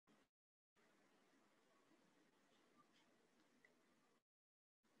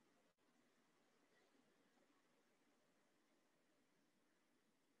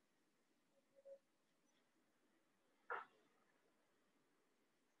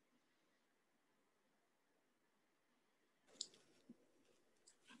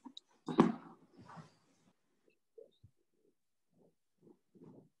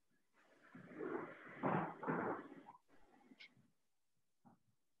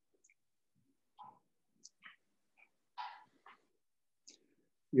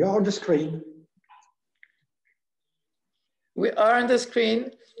You're on the screen. We are on the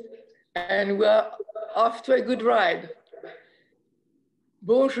screen and we're off to a good ride.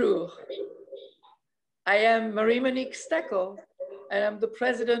 Bonjour. I am Marie-Monique Steckel and I'm the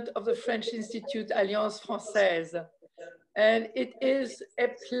president of the French Institute Alliance Française. And it is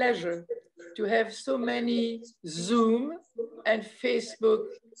a pleasure to have so many Zoom and Facebook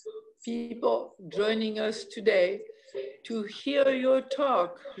people joining us today to hear your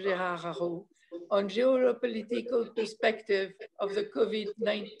talk, Gérard Araud, on geopolitical perspective of the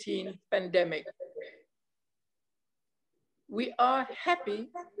COVID-19 pandemic. We are happy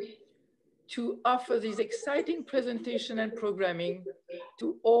to offer this exciting presentation and programming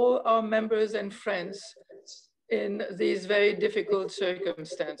to all our members and friends in these very difficult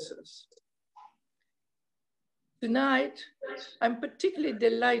circumstances. Tonight, I'm particularly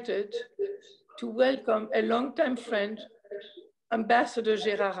delighted to welcome a longtime friend, Ambassador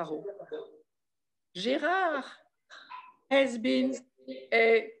Gérard Araud. Gérard has been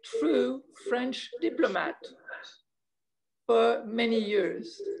a true French diplomat for many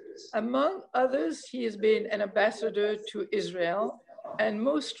years. Among others, he has been an ambassador to Israel, and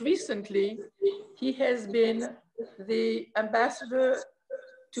most recently, he has been the ambassador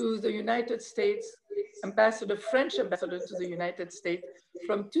to the United States, French ambassador to the United States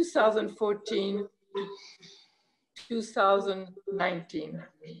from 2014 to 2019.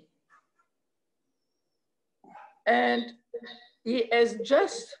 And he has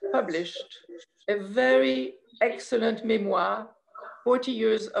just published a very excellent memoir, 40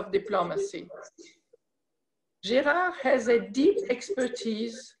 Years of Diplomacy. Gérard has a deep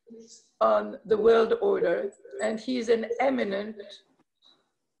expertise on the world order, and he is an eminent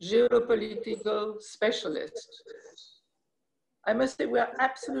geopolitical specialist. I must say we are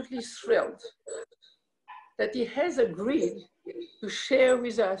absolutely thrilled that he has agreed to share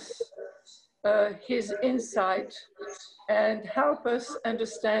with us his insight and help us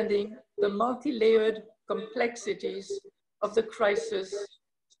understanding the multi-layered complexities of the crisis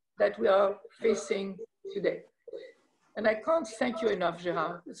that we are facing today. And I can't thank you enough,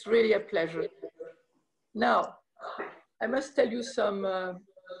 Gérard. It's really a pleasure. Now, I must tell you some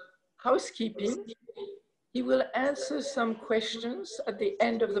housekeeping. He will answer some questions at the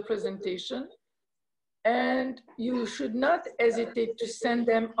end of the presentation, and you should not hesitate to send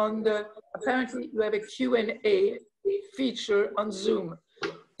them on the, apparently you have a Q&A feature on Zoom.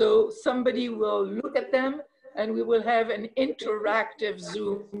 So somebody will look at them and we will have an interactive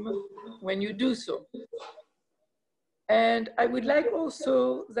Zoom when you do so. And I would like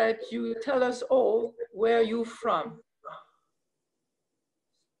also that you tell us all where you're from,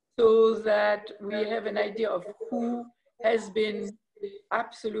 so that we have an idea of who has been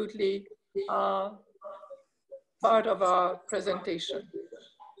absolutely part of our presentation.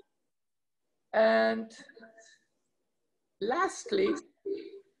 And lastly,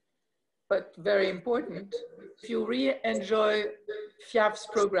 but very important, if you really enjoy FIAF's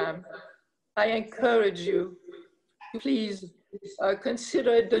program, I encourage you to please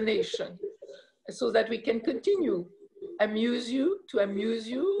consider a donation so that we can continue amuse you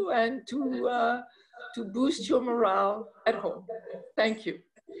and to boost your morale at home. Thank you.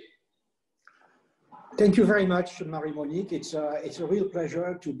 Thank you very much, Marie-Monique. It's a real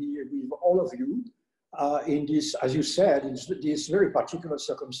pleasure to be with all of you in this, as you said, in these very particular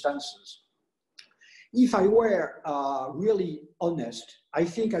circumstances. If I were really honest, I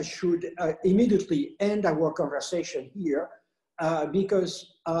think I should immediately end our conversation here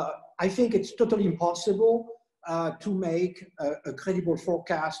because I think it's totally impossible to make a credible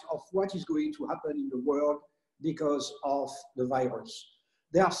forecast of what is going to happen in the world because of the virus.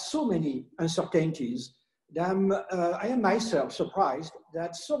 There are so many uncertainties that I am myself surprised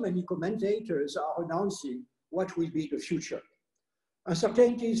that so many commentators are announcing what will be the future.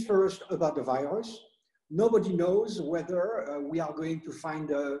 Uncertainties first about the virus. Nobody knows whether we are going to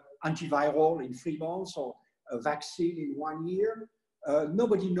find an antiviral in 3 months or a vaccine in 1 year.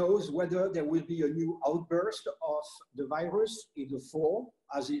 Nobody knows whether there will be a new outburst of the virus in the fall,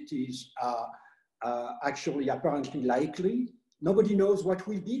 as it is actually apparently likely. Nobody knows what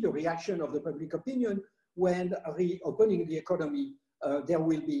will be the reaction of the public opinion when reopening the economy. There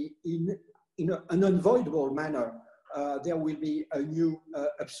will be, in an unavoidable manner, there will be a new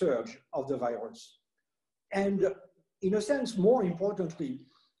upsurge of the virus. And in a sense, more importantly,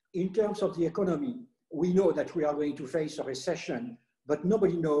 in terms of the economy, we know that we are going to face a recession, but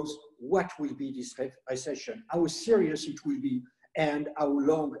nobody knows what will be this recession, how serious it will be, and how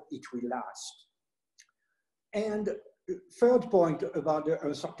long it will last. And third point about the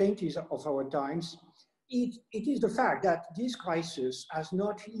uncertainties of our times it is the fact that this crisis has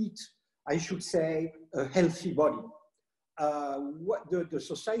not hit, I should say, a healthy body. What the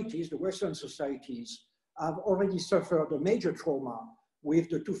societies, the Western societies, have already suffered a major trauma with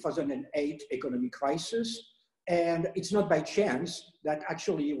the 2008 economic crisis. And it's not by chance that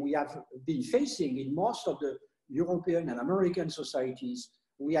actually we have been facing in most of the European and American societies,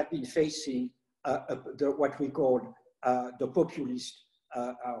 we have been facing what we call the populist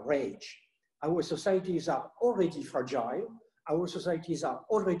rage. Our societies are already fragile. Our societies are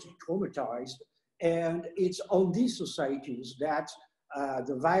already traumatized. And it's on these societies that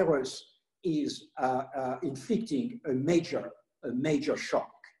the virus is inflicting a major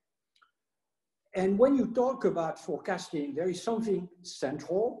shock. And when you talk about forecasting, there is something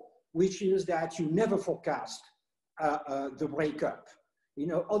central, which is that you never forecast the breakup.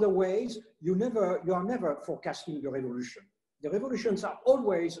 In other ways, you are never forecasting the revolution. The revolutions are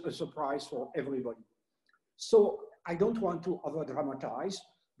always a surprise for everybody. So I don't want to over-dramatize,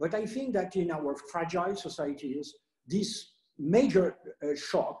 but I think that in our fragile societies, this major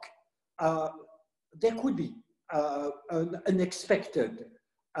shock, there could be an unexpected,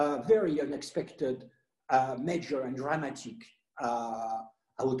 very unexpected, major and dramatic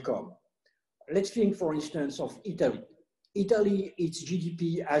outcome. Let's think, for instance, of Italy. Italy, its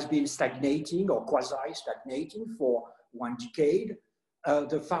GDP has been stagnating or quasi-stagnating for 1 decade.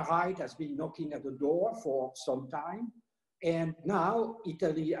 The far right has been knocking at the door for some time. And now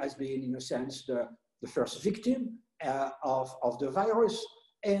Italy has been, in a sense, the first victim of the virus.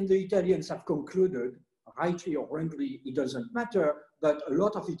 And the Italians have concluded, rightly or wrongly, it doesn't matter, but a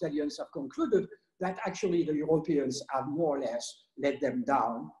lot of Italians have concluded that actually the Europeans have more or less let them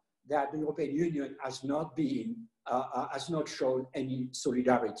down, that the European Union has not shown any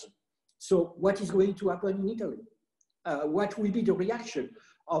solidarity. So what is going to happen in Italy? What will be the reaction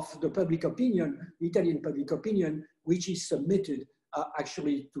of the public opinion, Italian public opinion, which is submitted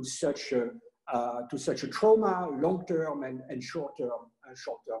actually to such a trauma, long-term and short-term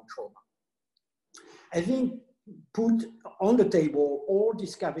trauma? Having put on the table all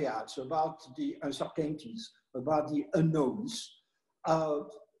these caveats about the uncertainties, about the unknowns,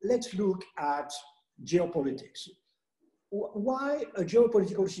 let's look at geopolitics. Why a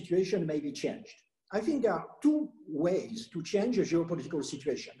geopolitical situation may be changed? I think there are two ways to change a geopolitical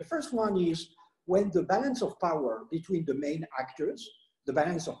situation. The first one is when the balance of power between the main actors, the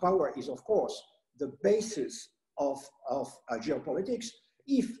balance of power is, of course, the basis of geopolitics.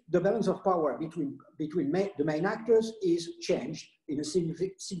 If the balance of power between the main actors is changed in a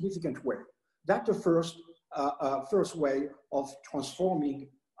significant way. That's the first way of transforming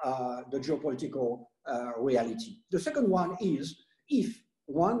the geopolitical reality. The second one is if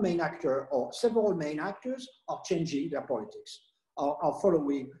one main actor or several main actors are changing their politics, are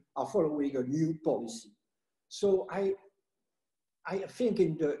following a new policy. So I think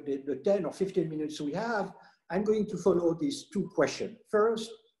in the 10 or 15 minutes we have, I'm going to follow these two questions.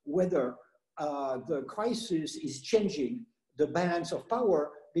 First, whether the crisis is changing the balance of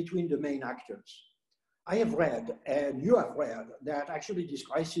power between the main actors. I have read, and you have read, that actually this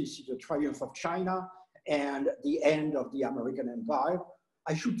crisis is a triumph of China and the end of the American empire.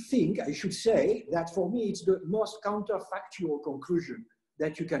 I should say that for me, it's the most counterfactual conclusion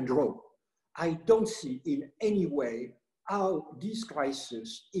that you can draw. I don't see in any way how this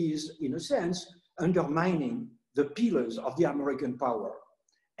crisis is, in a sense, undermining the pillars of the American power.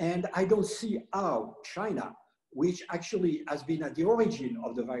 And I don't see how China, which actually has been at the origin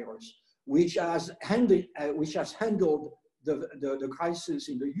of the virus, which has handled the crisis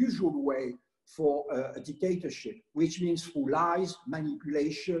in the usual way for a dictatorship, which means through lies,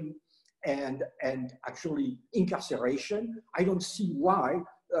 manipulation, and actually incarceration. I don't see why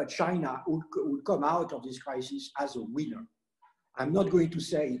China would come out of this crisis as a winner. I'm not going to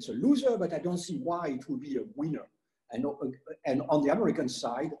say it's a loser, but I don't see why it would be a winner. And on the American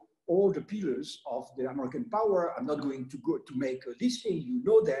side, all the pillars of the American power, I'm not going to go to make a listing, you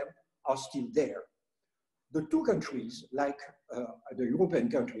know them, are still there. The two countries, like the European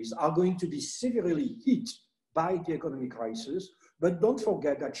countries, are going to be severely hit by the economic crisis. But don't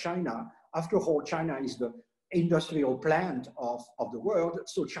forget that China, after all, China is the industrial plant of the world.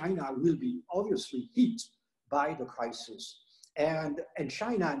 So China will be obviously hit by the crisis. And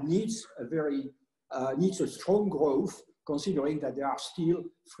China needs a strong growth, considering that there are still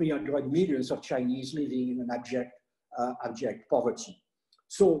 300 million of Chinese living in an abject poverty.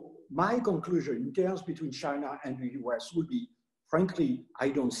 So my conclusion in terms between China and the US would be, frankly, I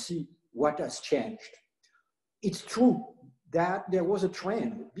don't see what has changed. It's true that there was a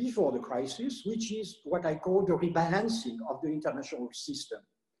trend before the crisis, which is what I call the rebalancing of the international system.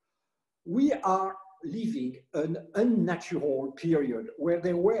 We are living an unnatural period where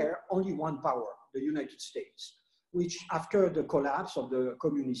there were only one power, the United States, which after the collapse of the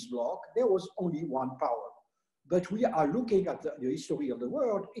communist bloc, there was only one power. But we are looking at the history of the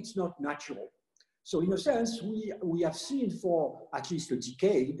world, it's not natural. So in a sense, we have seen for at least a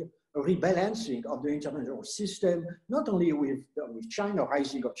decade, a rebalancing of the international system, not only with China,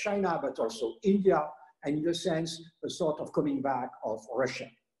 rising of China, but also India, and in a sense, a sort of coming back of Russia.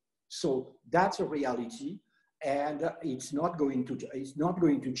 So that's a reality, and it's not going to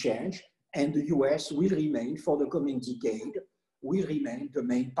change, and the US will remain, for the coming decade, will remain the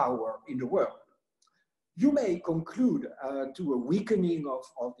main power in the world. You may conclude to a weakening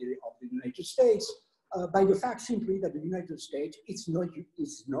of the United States by the fact simply that the United States is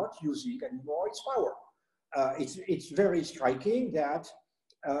not using anymore its power. It's very striking that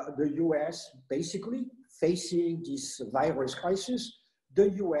the US basically facing this virus crisis, the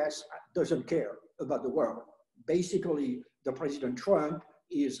US doesn't care about the world. Basically, the President Trump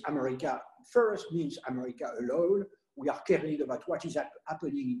is America first, means America alone. We are caring about what is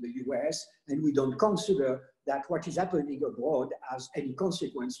happening in the US, and we don't consider that what is happening abroad has any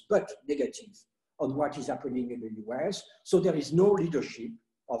consequence but negative on what is happening in the US. So there is no leadership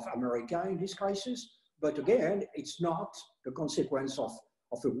of America in this crisis. But again, it's not the consequence of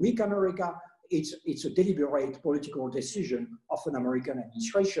a weak America. It's a deliberate political decision of an American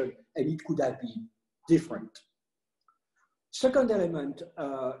administration, and it could have been different. Second element,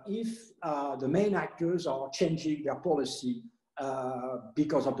 if the main actors are changing their policy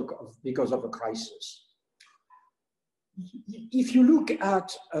because of the crisis. If you look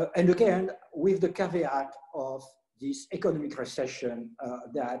at, and again, with the caveat of this economic recession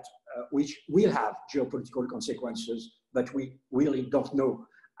which will have geopolitical consequences, but we really don't know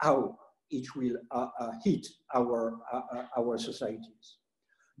how it will hit our societies.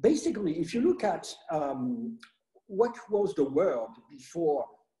 Basically, if you look at what was the world before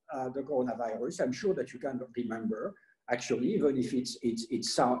the coronavirus, I'm sure that you can remember, actually, even if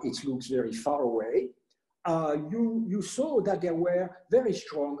it looks very far away, you saw that there were very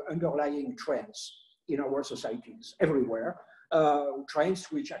strong underlying trends in our societies everywhere, trends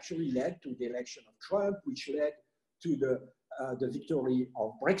which actually led to the election of Trump, which led to the victory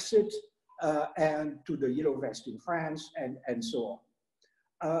of Brexit, and to the Yellow Vest in France, and so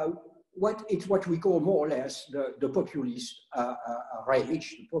on. What we call more or less the populist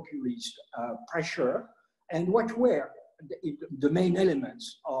rage, the populist pressure, and what were the main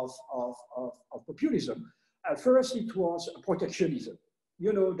elements of populism. First, it was protectionism.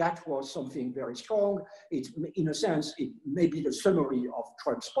 You know, that was something very strong. In a sense, it may be the summary of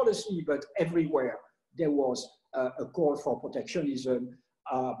Trump's policy, but everywhere there was a call for protectionism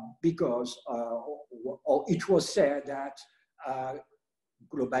because it was said that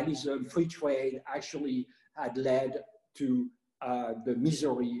globalism, free trade, actually had led to the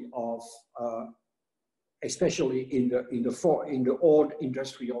misery of, especially in the old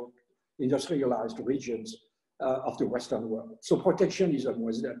industrialized regions of the Western world. So protectionism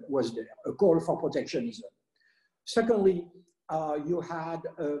was there, a call for protectionism. Secondly, you had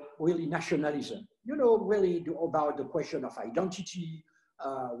really nationalism. You know, really about the question of identity.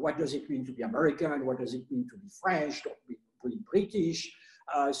 What does it mean to be American? What does it mean to be French, or be British?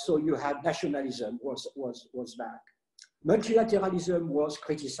 So you had nationalism was back. Multilateralism was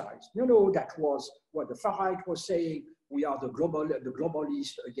criticized. You know, that was what the far right was saying. We are the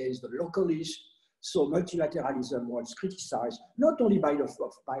globalist against the localist. So multilateralism was criticized not only by the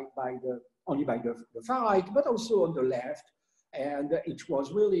far right, but also on the left. And it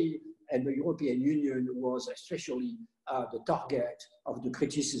was really, and the European Union was especially the target of the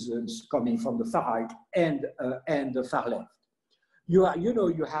criticisms coming from the far right and the far left. You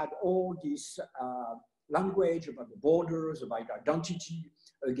had all this language about the borders, about identity,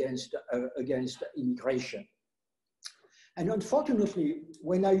 against immigration. And unfortunately,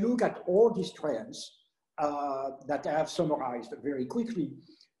 when I look at all these trends that I have summarized very quickly,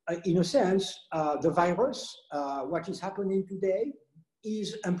 in a sense, the virus, what is happening today,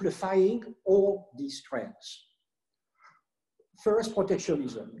 is amplifying all these trends. First,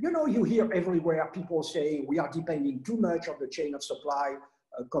 protectionism. You know, you hear everywhere people saying we are depending too much on the chain of supply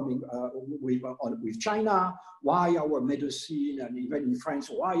coming with China. Why our medicine, and even in France,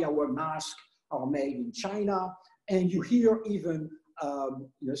 why our masks are made in China? And you hear even,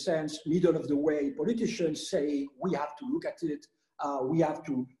 in a sense, middle of the way politicians say we have to look at it. We have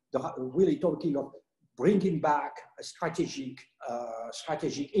to really talking of bringing back strategic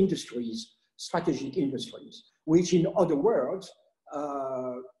industries, which in other words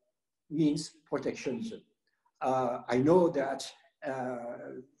means protectionism. I know that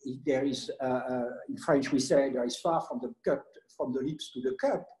there is, in French we say, there is far from the cup, from the lips to the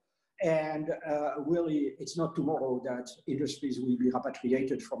cup. And really, it's not tomorrow that industries will be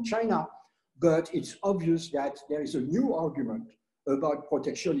repatriated from China, but it's obvious that there is a new argument about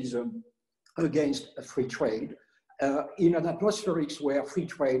protectionism against free trade in an atmospherics where free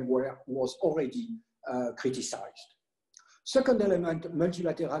trade was already criticized. Second element,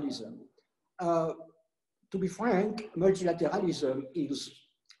 multilateralism. To be frank, multilateralism is,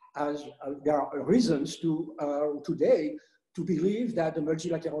 there are reasons to today to believe that the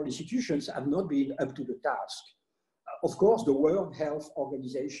multilateral institutions have not been up to the task. Of course, the World Health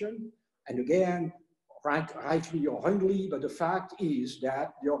Organization, and again, rightly or wrongly, but the fact is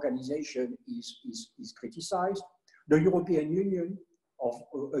that the organization is criticized. The European Union,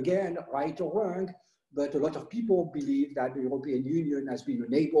 again, right or wrong, but a lot of people believe that the European Union has been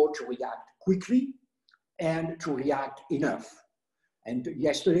unable to react quickly and to react enough. And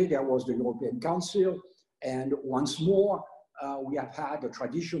yesterday there was the European Council, and once more, we have had a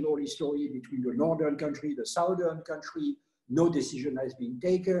traditional history between the northern country, the southern country. No decision has been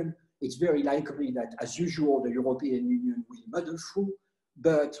taken. It's very likely that, as usual, the European Union will muddle through,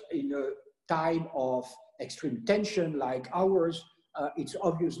 but in a time of extreme tension like ours, it's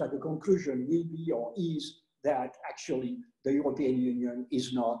obvious that the conclusion will be or is that actually the European Union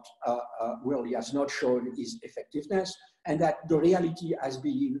is not, really has not shown its effectiveness, and that the reality has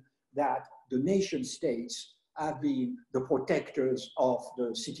been that the nation states have been the protectors of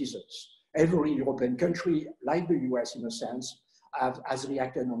the citizens. Every European country, like the US in a sense, has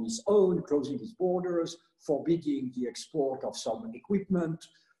reacted on its own, closing its borders, forbidding the export of some equipment.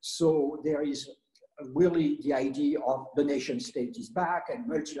 So there is really the idea of the nation state is back and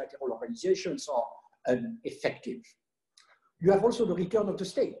multilateral organizations are effective. You have also the return of the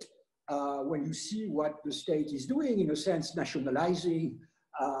state. When you see what the state is doing, in a sense, nationalizing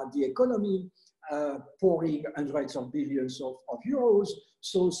the economy, pouring hundreds of billions of euros.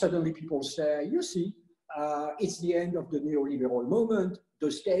 So suddenly people say, you see, it's the end of the neoliberal moment,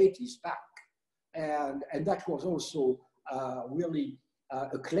 the state is back. And that was also really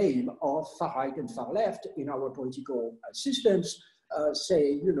a claim of far right and far left in our political systems,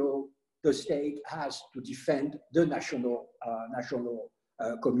 saying, you know, the state has to defend the national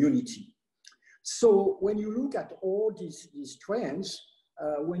community. So when you look at all these trends,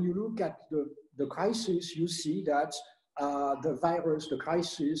 when you look at the crisis, you see that the virus, the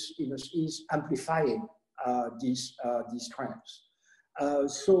crisis is amplifying these trends.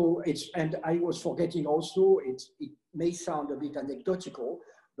 So it's, and I was forgetting also, it may sound a bit anecdotal,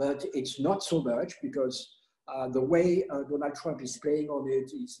 but it's not so much, because the way Donald Trump is playing on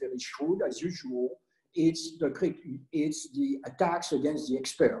it is very shrewd, as usual. It's the attacks against the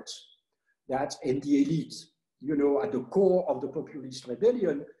experts, and the elite. You know, at the core of the populist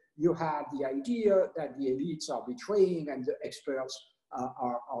rebellion, you have the idea that the elites are betraying and the experts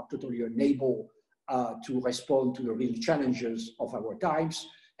are totally unable to respond to the real challenges of our times.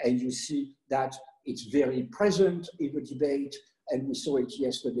 And you see that it's very present in the debate, and we saw it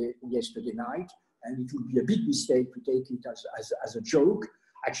yesterday night, and it would be a big mistake to take it as a joke.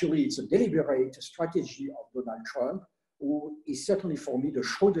 Actually, it's a deliberate strategy of Donald Trump, who is certainly for me the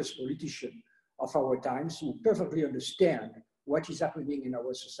shrewdest politician of our times, who perfectly understand what is happening in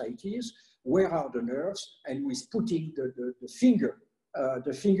our societies, where are the nerves, and who is putting the finger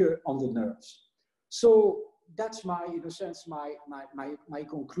on the nerves. So that's my, in a sense, my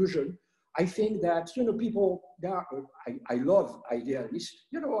conclusion. I think that, you know, people, I love idealists,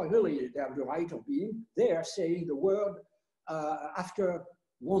 you know, really, they have the right of being there, saying the world after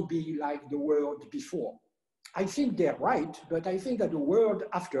won't be like the world before. I think they're right, but I think that the world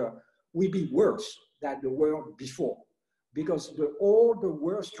after will be worse than the world before, because all the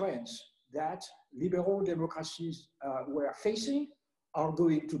worst trends that liberal democracies were facing are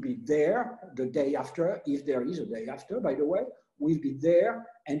going to be there the day after, if there is a day after, by the way, will be there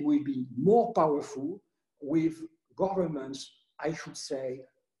and will be more powerful, with governments, I should say,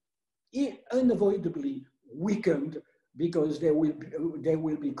 unavoidably weakened, because they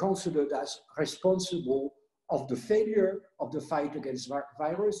will be considered as responsible of the failure of the fight against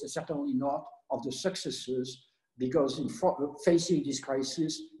virus, and certainly not of the successes, because in facing this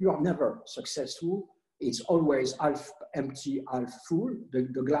crisis, you are never successful. It's always half empty, half full. The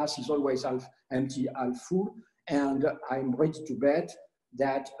glass is always half empty, half full. And I'm ready to bet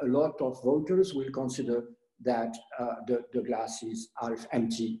that a lot of voters will consider that the glass is half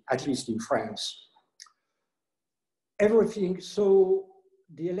empty, at least in France. Everything, so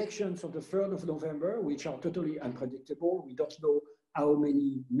the elections of the 3rd of November, which are totally unpredictable. We don't know how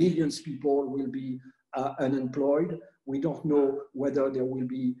many millions of people will be unemployed. We don't know whether there will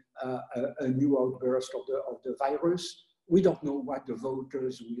be a new outburst of the virus. We don't know what the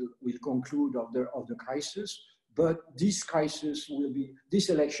voters will conclude of the crisis. But this crisis will be, this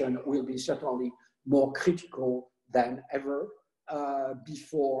election will be certainly more critical than ever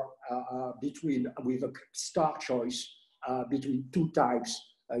before, with a stark choice between two types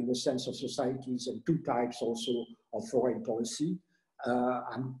in the sense of societies and two types also of foreign policy.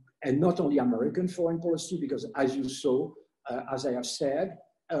 And not only American foreign policy, because as you saw, as I have said,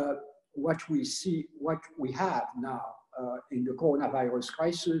 what we have now in the coronavirus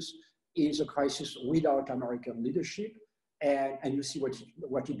crisis is a crisis without American leadership. And you see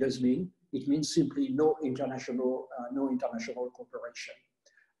what it does mean. It means simply no international cooperation.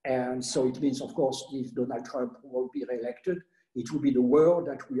 And so it means, of course, if Donald Trump will be reelected, it will be the world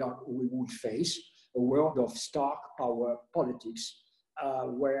that we would face, a world of stark power politics,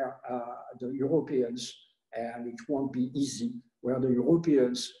 where the Europeans, and it won't be easy, where the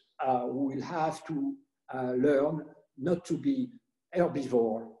Europeans will have to learn not to be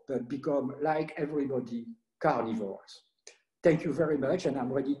herbivore, but become, like everybody, carnivores. Thank you very much, and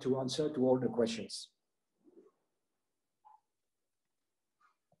I'm ready to answer to all the questions.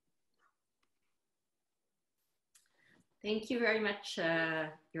 Thank you very much,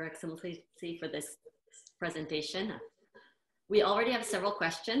 Your Excellency, for this presentation. We already have several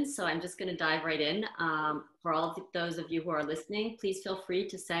questions, so I'm just going to dive right in. For all of those of you who are listening, please feel free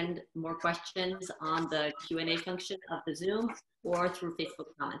to send more questions on the Q&A function of the Zoom or through Facebook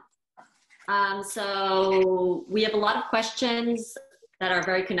comments. So we have a lot of questions that are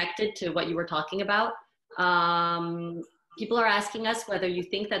very connected to what you were talking about. People are asking us whether you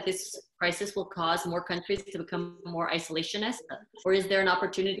think that this crisis will cause more countries to become more isolationist, or is there an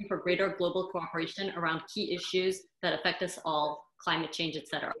opportunity for greater global cooperation around key issues that affect us all, climate change,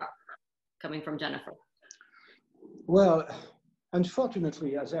 etc.? Coming from Jennifer. Well,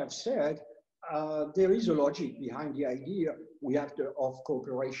 unfortunately, as I've said, there is a logic behind the idea of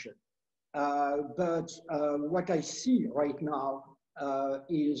cooperation. But what I see right now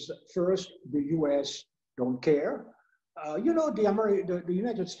is first, the US don't care. You know, the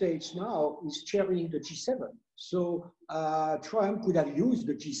United States now is chairing the G7. So Trump could have used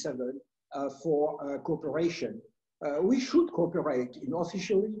the G7 for cooperation. We should cooperate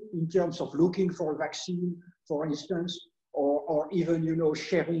officially in terms of looking for a vaccine, for instance, or even, you know,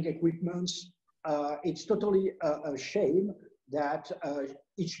 sharing equipments. It's totally a shame that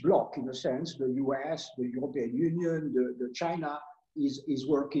each bloc, in a sense, the US, the European Union, the China, is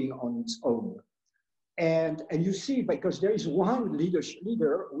working on its own. And you see, because there is one leader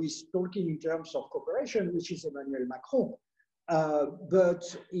who is talking in terms of cooperation, which is Emmanuel Macron. But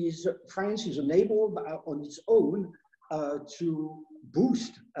France is unable on its own to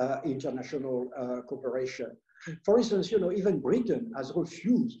boost international cooperation. For instance, you know, even Britain has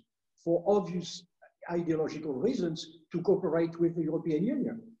refused, for obvious ideological reasons, to cooperate with the European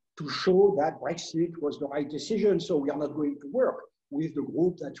Union, to show that Brexit was the right decision, so we are not going to work with the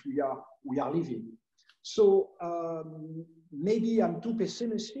group that we are leaving. So maybe I'm too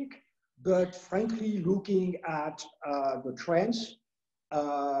pessimistic, but frankly, looking at the trends,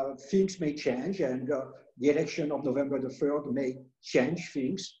 things may change, and the election of November the 3rd may change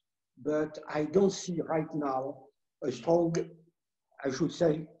things, but I don't see right now a strong, I should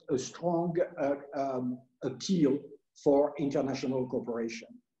say, a strong appeal for international cooperation.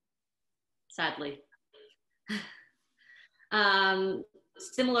 Sadly.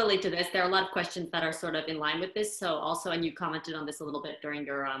 Similarly to this, there are a lot of questions that are sort of in line with this. So also, and you commented on this a little bit during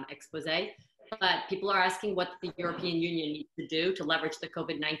your expose, but people are asking what the European Union needs to do to leverage the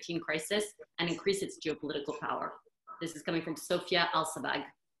COVID-19 crisis and increase its geopolitical power. This is coming from Sofia Al-Sabag.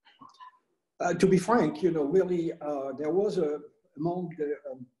 To be frank, you know, really, there was among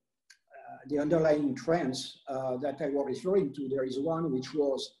the underlying trends that I was referring to, there is one which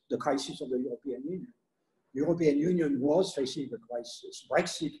was the crisis of the European Union. The European Union was facing a crisis.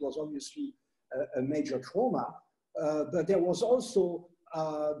 Brexit was obviously a major trauma, but there was also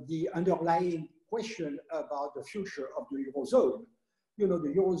the underlying question about the future of the Eurozone. You know,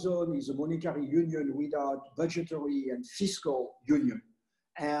 the Eurozone is a monetary union without budgetary and fiscal union.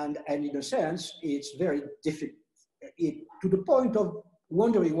 And in a sense, it's very difficult, to the point of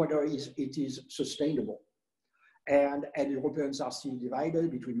wondering whether it is sustainable. And Europeans are still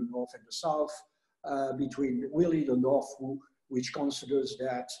divided between the North and the South, between really the North, which considers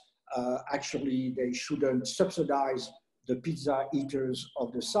that actually they shouldn't subsidize the pizza eaters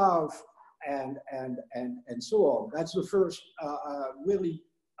of the South, and so on. That's the first really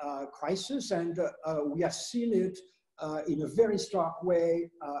crisis, and we have seen it in a very stark way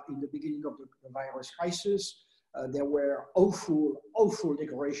in the beginning of the virus crisis. There were awful, awful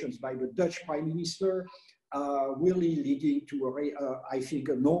declarations by the Dutch Prime Minister, really leading to, I think,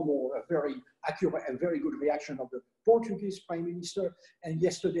 a normal, a very accurate, a very good reaction of the Portuguese Prime Minister. And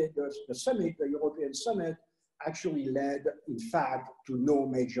yesterday, the summit, the European summit, actually led, in fact, to no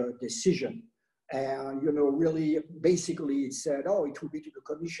major decision. And, you know, really, basically, it said, oh, it will be to the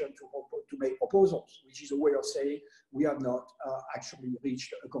Commission to make proposals, which is a way of saying we have not actually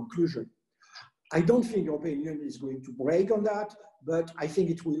reached a conclusion. I don't think the European Union is going to break on that, but I think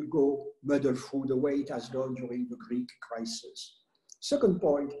it will go muddle through the way it has done during the Greek crisis. Second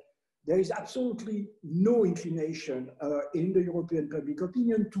point, there is absolutely no inclination in the European public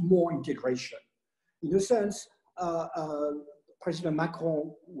opinion to more integration. In a sense, President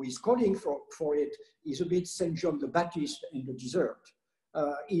Macron, who is calling for it, is a bit St. John the Baptist in the desert.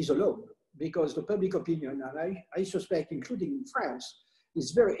 He's alone, because the public opinion, and I suspect, including in France,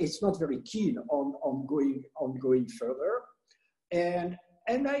 it's not very keen on going further. And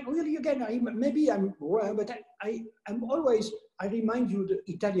I really, again, maybe I'm wrong, but I remind you the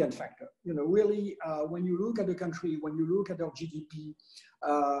Italian factor. You know, really, when you look at the country, when you look at our GDP,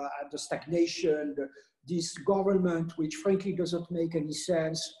 at the stagnation, this government, which frankly doesn't make any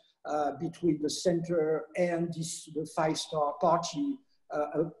sense between the center and the five-star party,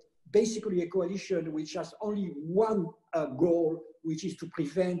 basically a coalition which has only one goal, which is to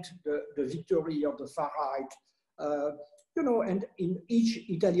prevent the victory of the far right. You know, and in each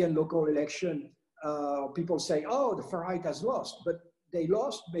Italian local election, people say, oh, the far right has lost, but they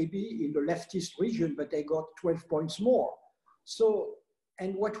lost maybe in the leftist region, but they got 12 points more. So,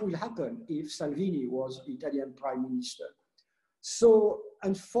 and what will happen if Salvini was Italian prime minister? So,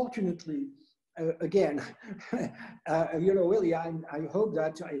 unfortunately, again, you know, really, I hope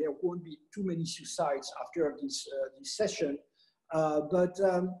that there won't be too many suicides after this session. But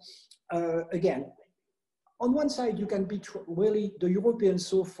again, on one side, you can be really, the Europeans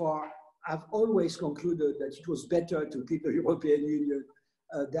so far have always concluded that it was better to keep the European Union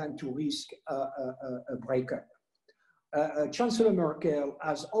than to risk a breakup. Chancellor Merkel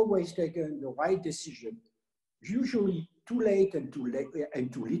has always taken the right decision, usually too late and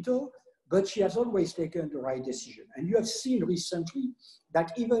too little, but she has always taken the right decision. And you have seen recently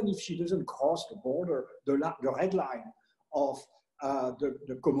that even if she doesn't cross the border, the red line of a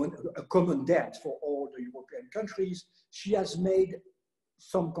common debt for all the European countries, she has made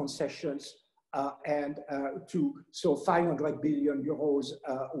some concessions so 500 billion euros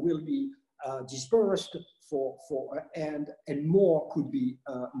will be dispersed and more could be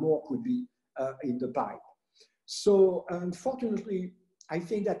in the pipe. So unfortunately, I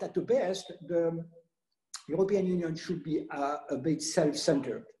think that at the best, the European Union should be a bit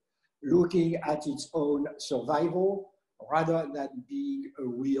self-centered, looking at its own survival rather than being a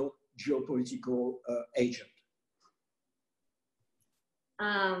real geopolitical agent.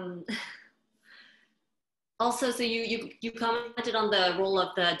 Also, so you commented on the role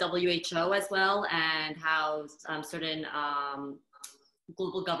of the WHO as well, and how certain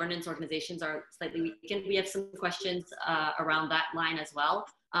global governance organizations are slightly weakened. We have some questions around that line as well.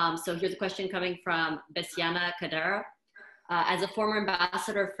 So here's a question coming from Bessiana Kadera. As a former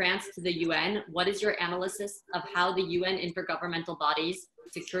ambassador of France to the UN, what is your analysis of how the UN intergovernmental bodies,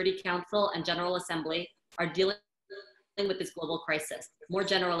 Security Council and General Assembly are dealing with this global crisis? More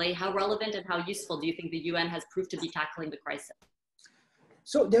generally, how relevant and how useful do you think the UN has proved to be tackling the crisis?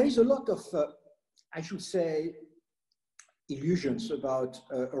 So there is a lot of, I should say, illusions about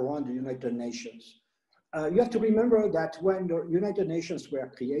around the United Nations. You have to remember that when the United Nations were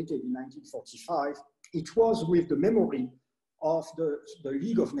created in 1945, it was with the memory of the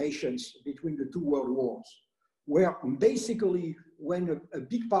League of Nations between the two world wars, where basically when a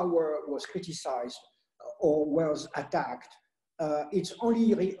big power was criticized or was attacked, its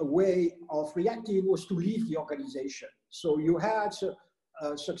only way of reacting was to leave the organization. So you had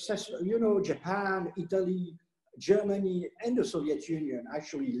successful, you know, Japan, Italy, Germany, and the Soviet Union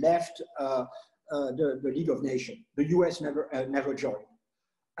actually left the League of Nations. The US never joined.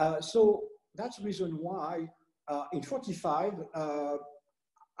 So that's the reason why in 45,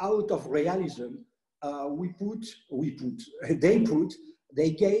 out of realism,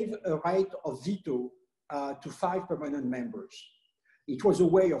 they gave a right of veto to 5 permanent members. It was a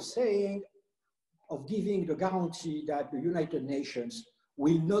way of saying, of giving the guarantee that the United Nations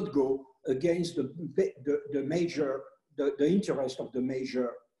will not go against the interest of the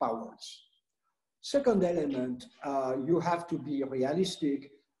major powers. Second element, you have to be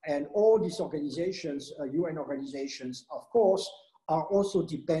realistic, and all these organizations, UN organizations, of course, are also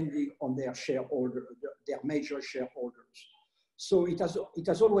depending on their shareholder, their major shareholders. So it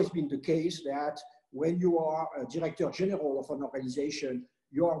has always been the case that when you are a director general of an organization,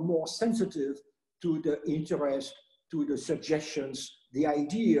 you are more sensitive to the interest, to the suggestions, the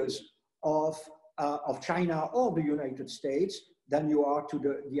ideas of China or the United States than you are to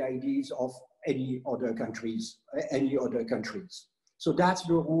the ideas of any other countries. So that's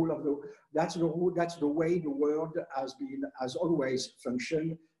the rule of that's the way the world has always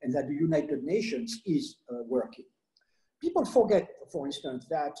functioned, and that the United Nations is working. People forget, for instance,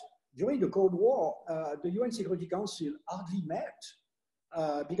 that during the Cold War, the UN Security Council hardly met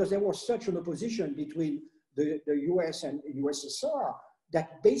because there was such an opposition between the US and USSR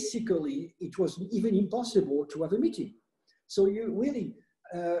that basically it was even impossible to have a meeting. So you really,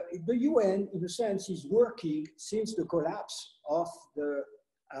 the UN, in a sense, is working since the collapse of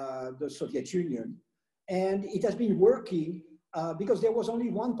the Soviet Union. And it has been working because there was only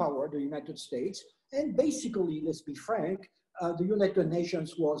one power, the United States. And basically, let's be frank, the United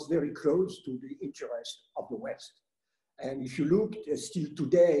Nations was very close to the interest of the West. And if you look still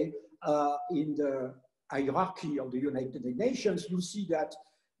today in the hierarchy of the United Nations, you see that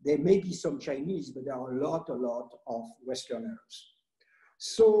there may be some Chinese, but there are a lot of Westerners.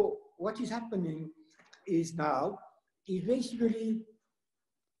 So what is happening is now is basically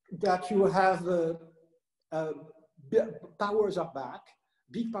that you have powers are back,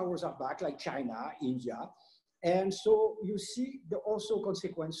 big powers are back, like China, India, and so you see the also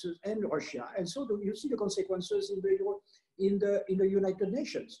consequences, and Russia, and so you see the consequences in the United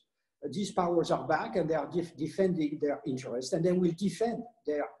Nations. These powers are back, and they are defending their interests, and they will defend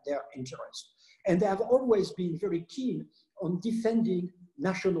their interests. And they have always been very keen on defending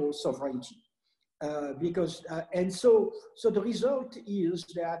national sovereignty, so the result is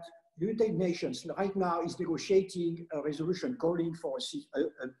that the United Nations right now is negotiating a resolution calling for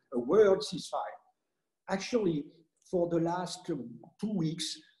a world ceasefire. Actually, for the last 2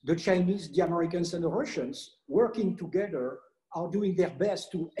 weeks, the Chinese, the Americans, and the Russians working together are doing their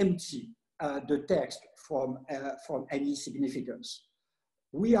best to empty the text from any significance.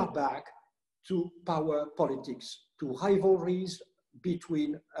 We are back to power politics, to rivalries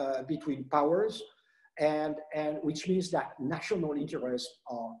between powers, and which means that national interests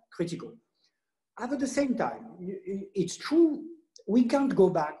are critical. At the same time, it's true, we can't go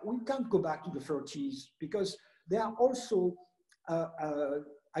back to the 30s because there are also,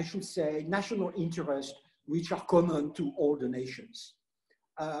 I should say, national interests which are common to all the nations.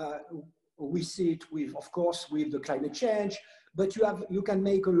 We see it with, of course, with the climate change, but you can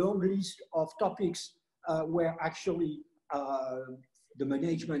make a long list of topics where actually the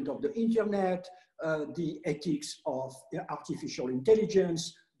management of the internet, the ethics of artificial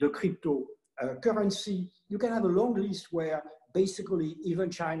intelligence, the cryptocurrency. You can have a long list where basically even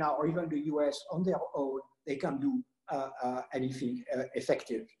China or even the US on their own, they can do anything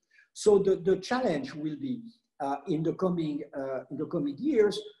effective. So the challenge will be in the coming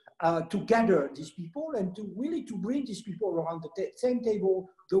years to gather these people and to really to bring these people around the same table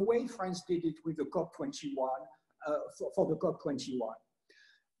the way France did it with the COP21 for the COP21.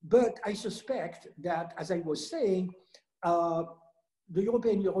 But I suspect that, as I was saying, the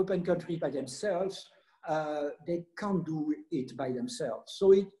European countries by themselves, they can't do it by themselves.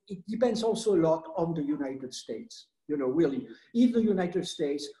 So it depends also a lot on the United States. You know, really, if the United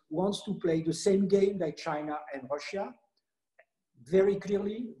States wants to play the same game like China and Russia, very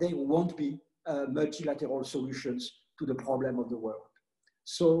clearly, there won't be multilateral solutions to the problem of the world.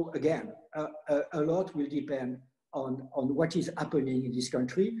 So again, a lot will depend on what is happening in this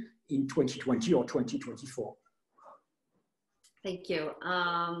country in 2020 or 2024. Thank you.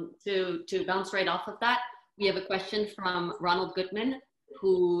 To bounce right off of that, we have a question from Ronald Goodman,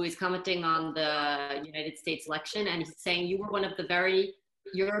 who is commenting on the United States election, and he's saying, you were one of the very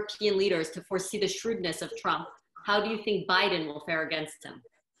European leaders to foresee the shrewdness of Trump. How do you think Biden will fare against him?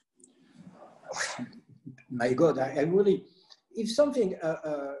 My God, I really, if something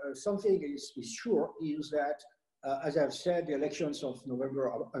is sure, is that, as I've said, the elections of November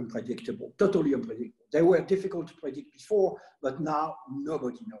are unpredictable, totally unpredictable. They were difficult to predict before, but now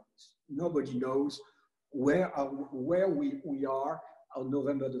nobody knows. Nobody knows where we are on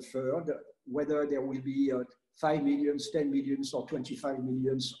November the 3rd, whether there will be 5 million, 10 million, or 25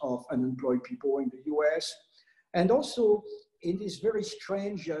 million of unemployed people in the US. And also in this very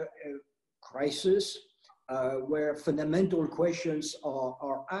strange crisis where fundamental questions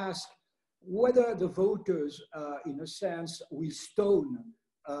are asked, whether the voters, in a sense, will stone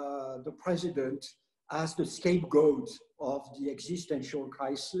the president as the scapegoat of the existential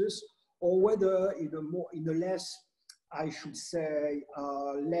crisis, or whether in a less I should say,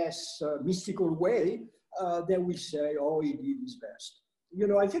 less mystical way, they will say, oh, he did his best. You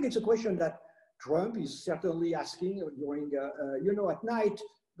know, I think it's a question that Trump is certainly asking during, you know, at night,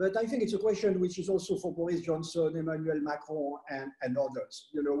 but I think it's a question which is also for Boris Johnson, Emmanuel Macron, and others.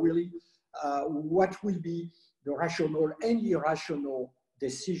 You know, really, what will be the rational and irrational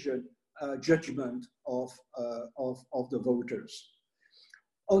decision, judgment of the voters?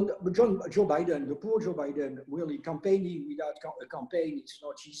 On Joe Biden, the poor Joe Biden, really campaigning without a campaign, it's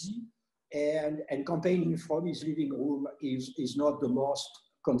not easy. And campaigning from his living room is not the most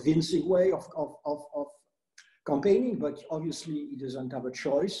convincing way of campaigning, but obviously he doesn't have a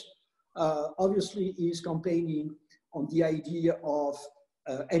choice. Obviously he is campaigning on the idea of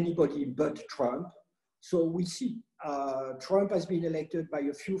anybody but Trump. So we see Trump has been elected by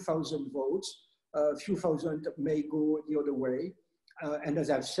a few thousand votes. A few thousand may go the other way. And as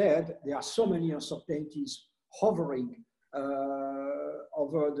I've said, there are so many uncertainties hovering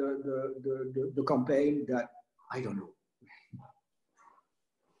over the campaign that I don't know.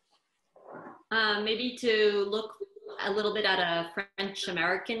 Maybe to look a little bit at a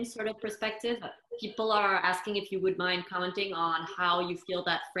French-American sort of perspective, people are asking if you would mind commenting on how you feel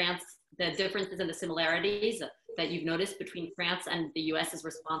that France, the differences and the similarities that you've noticed between France and the US's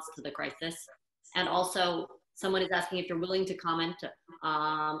response to the crisis. And also, someone is asking if you're willing to comment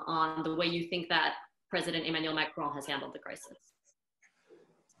on the way you think that President Emmanuel Macron has handled the crisis.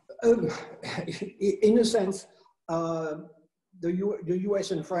 In a sense, the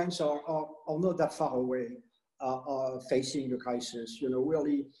US and France are not that far away facing the crisis. You know,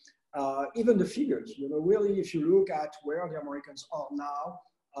 really, even the figures, you know, really, if you look at where the Americans are now,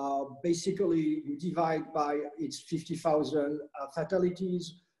 basically you divide by its 50,000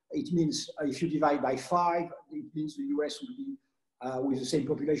 fatalities. It means if you divide by 5, it means the US will be with the same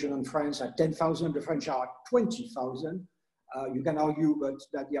population in France at 10,000. The French are at 20,000. You can argue, but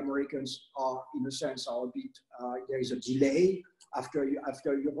that the Americans are, in a sense, are a bit. There is a delay after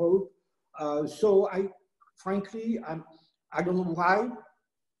Europe. So frankly, I don't know why.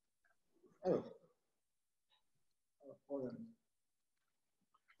 Oh. Hold on.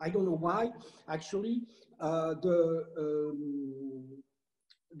 I don't know why. Actually, the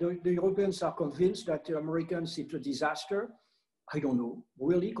Europeans are convinced that the Americans, it's a disaster. I don't know,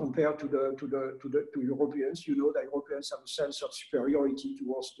 really, compared to Europeans. You know, the Europeans have a sense of superiority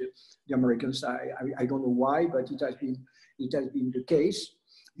towards the Americans. I don't know why, but it has been the case.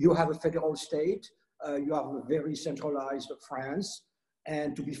 You have a federal state. You have a very centralized France.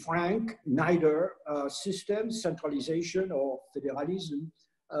 And to be frank, neither system, centralization or federalism,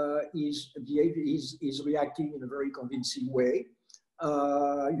 is reacting in a very convincing way.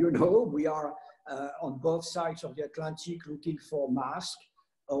 You know, we are on both sides of the Atlantic looking for masks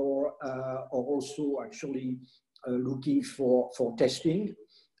or also actually looking for testing.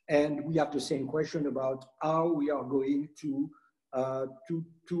 And we have the same question about how we are going to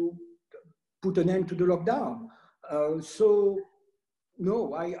put an end to the lockdown. So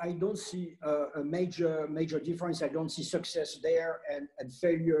no, I don't see a major difference. I don't see success there and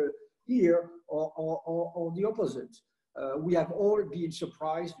failure here or the opposite. We have all been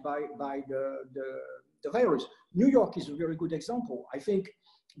surprised by the virus. New York is a very good example. I think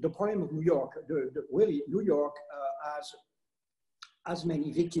the problem of New York, really New York has as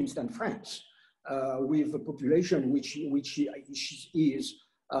many victims than France, with a population which is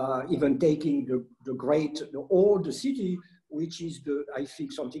even taking the old city, which is I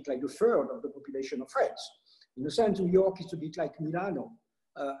think something like a third of the population of France. In a sense, New York is a bit like Milano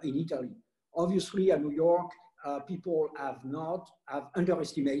in Italy. Obviously, in New York, people have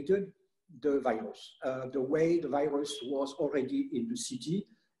underestimated the virus, the way the virus was already in the city,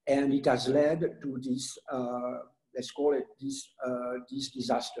 and it has led to this, let's call it this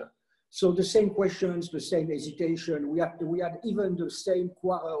disaster. So the same questions, the same hesitation. We had even the same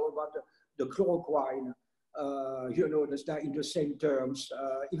quarrel about the chloroquine, you know, in the same terms,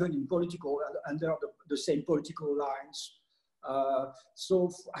 even in political, under the same political lines.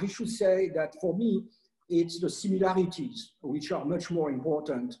 So I should say that for me, it's the similarities which are much more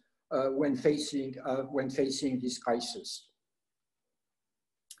important when facing this crisis.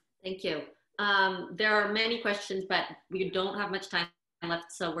 Thank you. There are many questions, but we don't have much time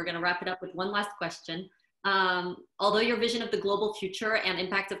left, so we're going to wrap it up with one last question. Although your vision of the global future and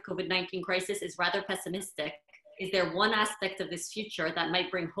impact of COVID-19 crisis is rather pessimistic, is there one aspect of this future that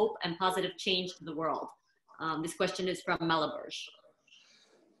might bring hope and positive change to the world? This question is from Malaberge.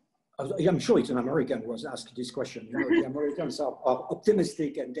 I'm sure it's an American who has asked this question. You know, the Americans are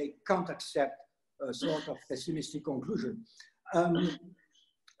optimistic and they can't accept a sort of pessimistic conclusion.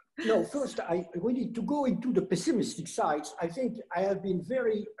 No, first, we need to go into the pessimistic sides. I think I have been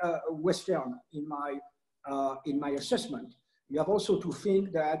very Western in my assessment. You have also to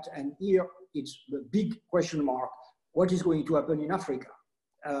think that, and here it's the big question mark, what is going to happen in Africa?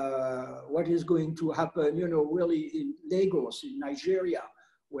 What is going to happen, you know, really in Lagos, in Nigeria,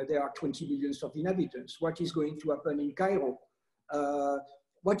 where there are 20 million of inhabitants? What is going to happen in Cairo?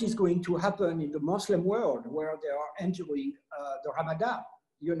 What is going to happen in the Muslim world, where they are entering the Ramadan?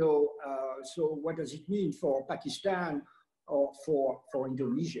 You know, so what does it mean for Pakistan or for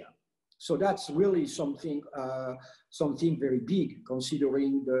Indonesia? So that's really something very big,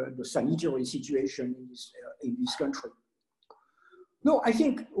 considering the sanitary situation in this country. No, I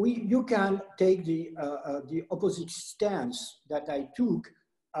think you can take the opposite stance that I took,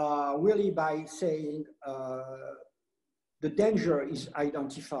 really by saying the danger is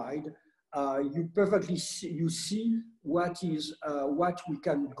identified. You perfectly see what we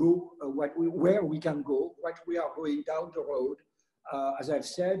can go, where we can go, what we are going down the road, as I've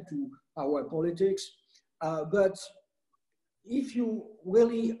said, to power politics. But if you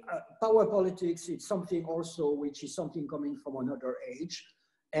really, power politics, it's something also which is something coming from another age.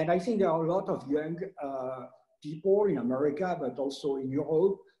 And I think there are a lot of young people in America, but also in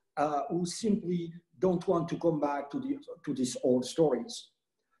Europe, who simply don't want to come back to these old stories.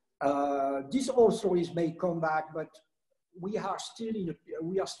 These old stories may come back, but we are still in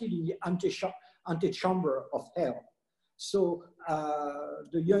the antechamber of hell. So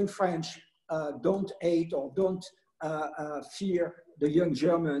the young French don't hate or don't fear the young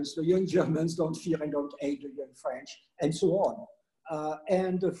Germans. The young Germans don't fear and don't hate the young French, and so on.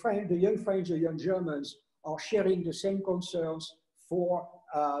 And the young French, the young Germans are sharing the same concerns for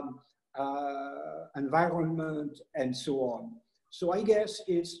environment and so on. So I guess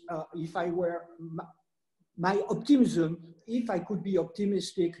it's, if I were, my optimism, if I could be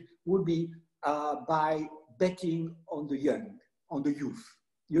optimistic, would be by betting on the young, on the youth.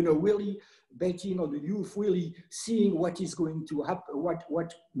 You know, really betting on the youth, really seeing what is going to happen,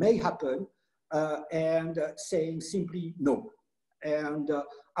 what may happen, and saying simply no. And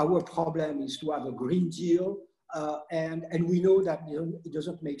our problem is to have a Green Deal, and we know that it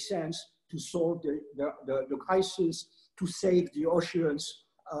doesn't make sense to solve the crisis, to save the oceans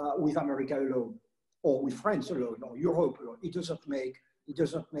with America alone, or with France alone, or Europe alone. It doesn't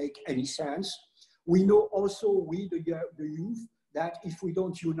make any sense. We know also, we, the youth, that if we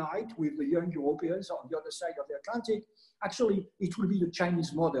don't unite with the young Europeans on the other side of the Atlantic, actually it will be the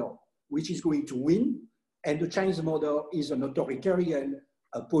Chinese model which is going to win. And the Chinese model is an authoritarian,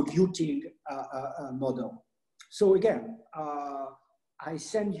 polluting model. So again, I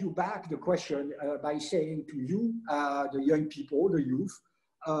send you back the question by saying to you, the young people, the youth,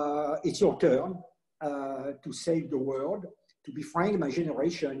 it's your turn to save the world. To be frank, my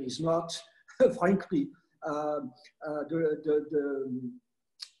generation is not, frankly,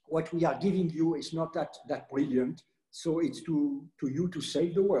 what we are giving you is not that brilliant. So it's to you to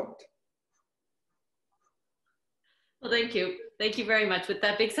save the world. Well, thank you. Thank you very much. With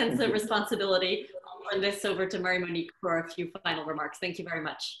that big sense of responsibility, I'll turn this over to Marie-Monique for a few final remarks. Thank you very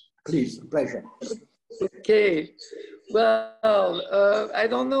much. Please, pleasure. Okay. Well, I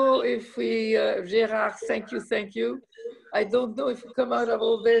don't know if we, Gérard, thank you. I don't know if we come out of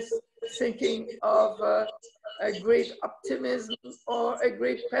all this thinking of a great optimism or a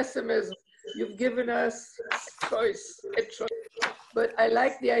great pessimism. You've given us a choice. But I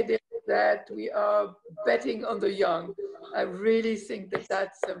like the idea that we are betting on the young. I really think that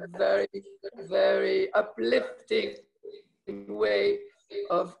that's a very, very uplifting way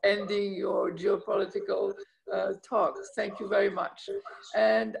of ending your geopolitical talks. Thank you very much.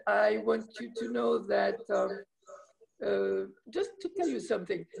 And I want you to know that, just to tell you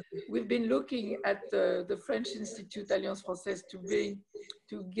something, we've been looking at the French Institute Alliance Française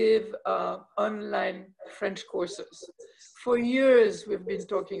to give online French courses. For years, we've been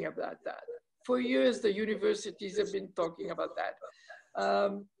talking about that. For years, the universities have been talking about that.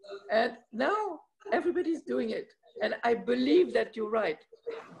 And now everybody's doing it. And I believe that you're right.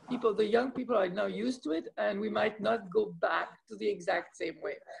 The young people are now used to it, and we might not go back to the exact same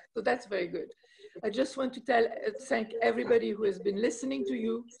way. So that's very good. I just want to thank everybody who has been listening to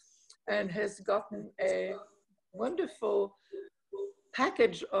you and has gotten a wonderful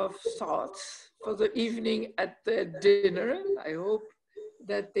package of thoughts for the evening at the dinner. I hope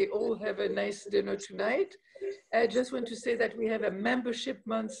that they all have a nice dinner tonight. I just want to say that we have a membership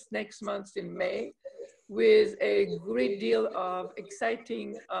month next month in May with a great deal of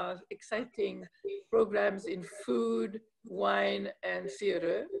exciting programs in food, wine, and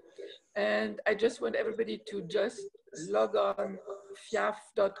theater. And I just want everybody to just log on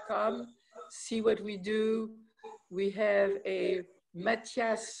FIAF.com, see what we do. We have a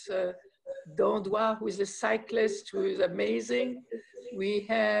Mathias Dandois, who is a cyclist, who is amazing. We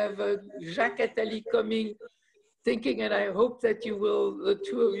have Jacques Attali coming, thinking, and I hope that you will, the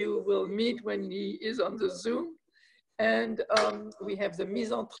two of you will meet when he is on the Zoom. And we have the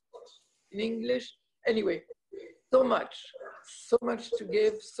mise en in English. Anyway, so much to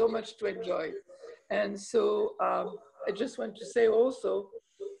give, so much to enjoy. And so I just want to say also,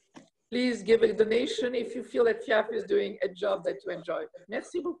 please give a donation if you feel that FIAF is doing a job that you enjoy.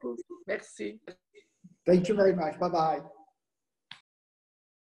 Merci beaucoup. Merci. Thank you very much. Bye-bye.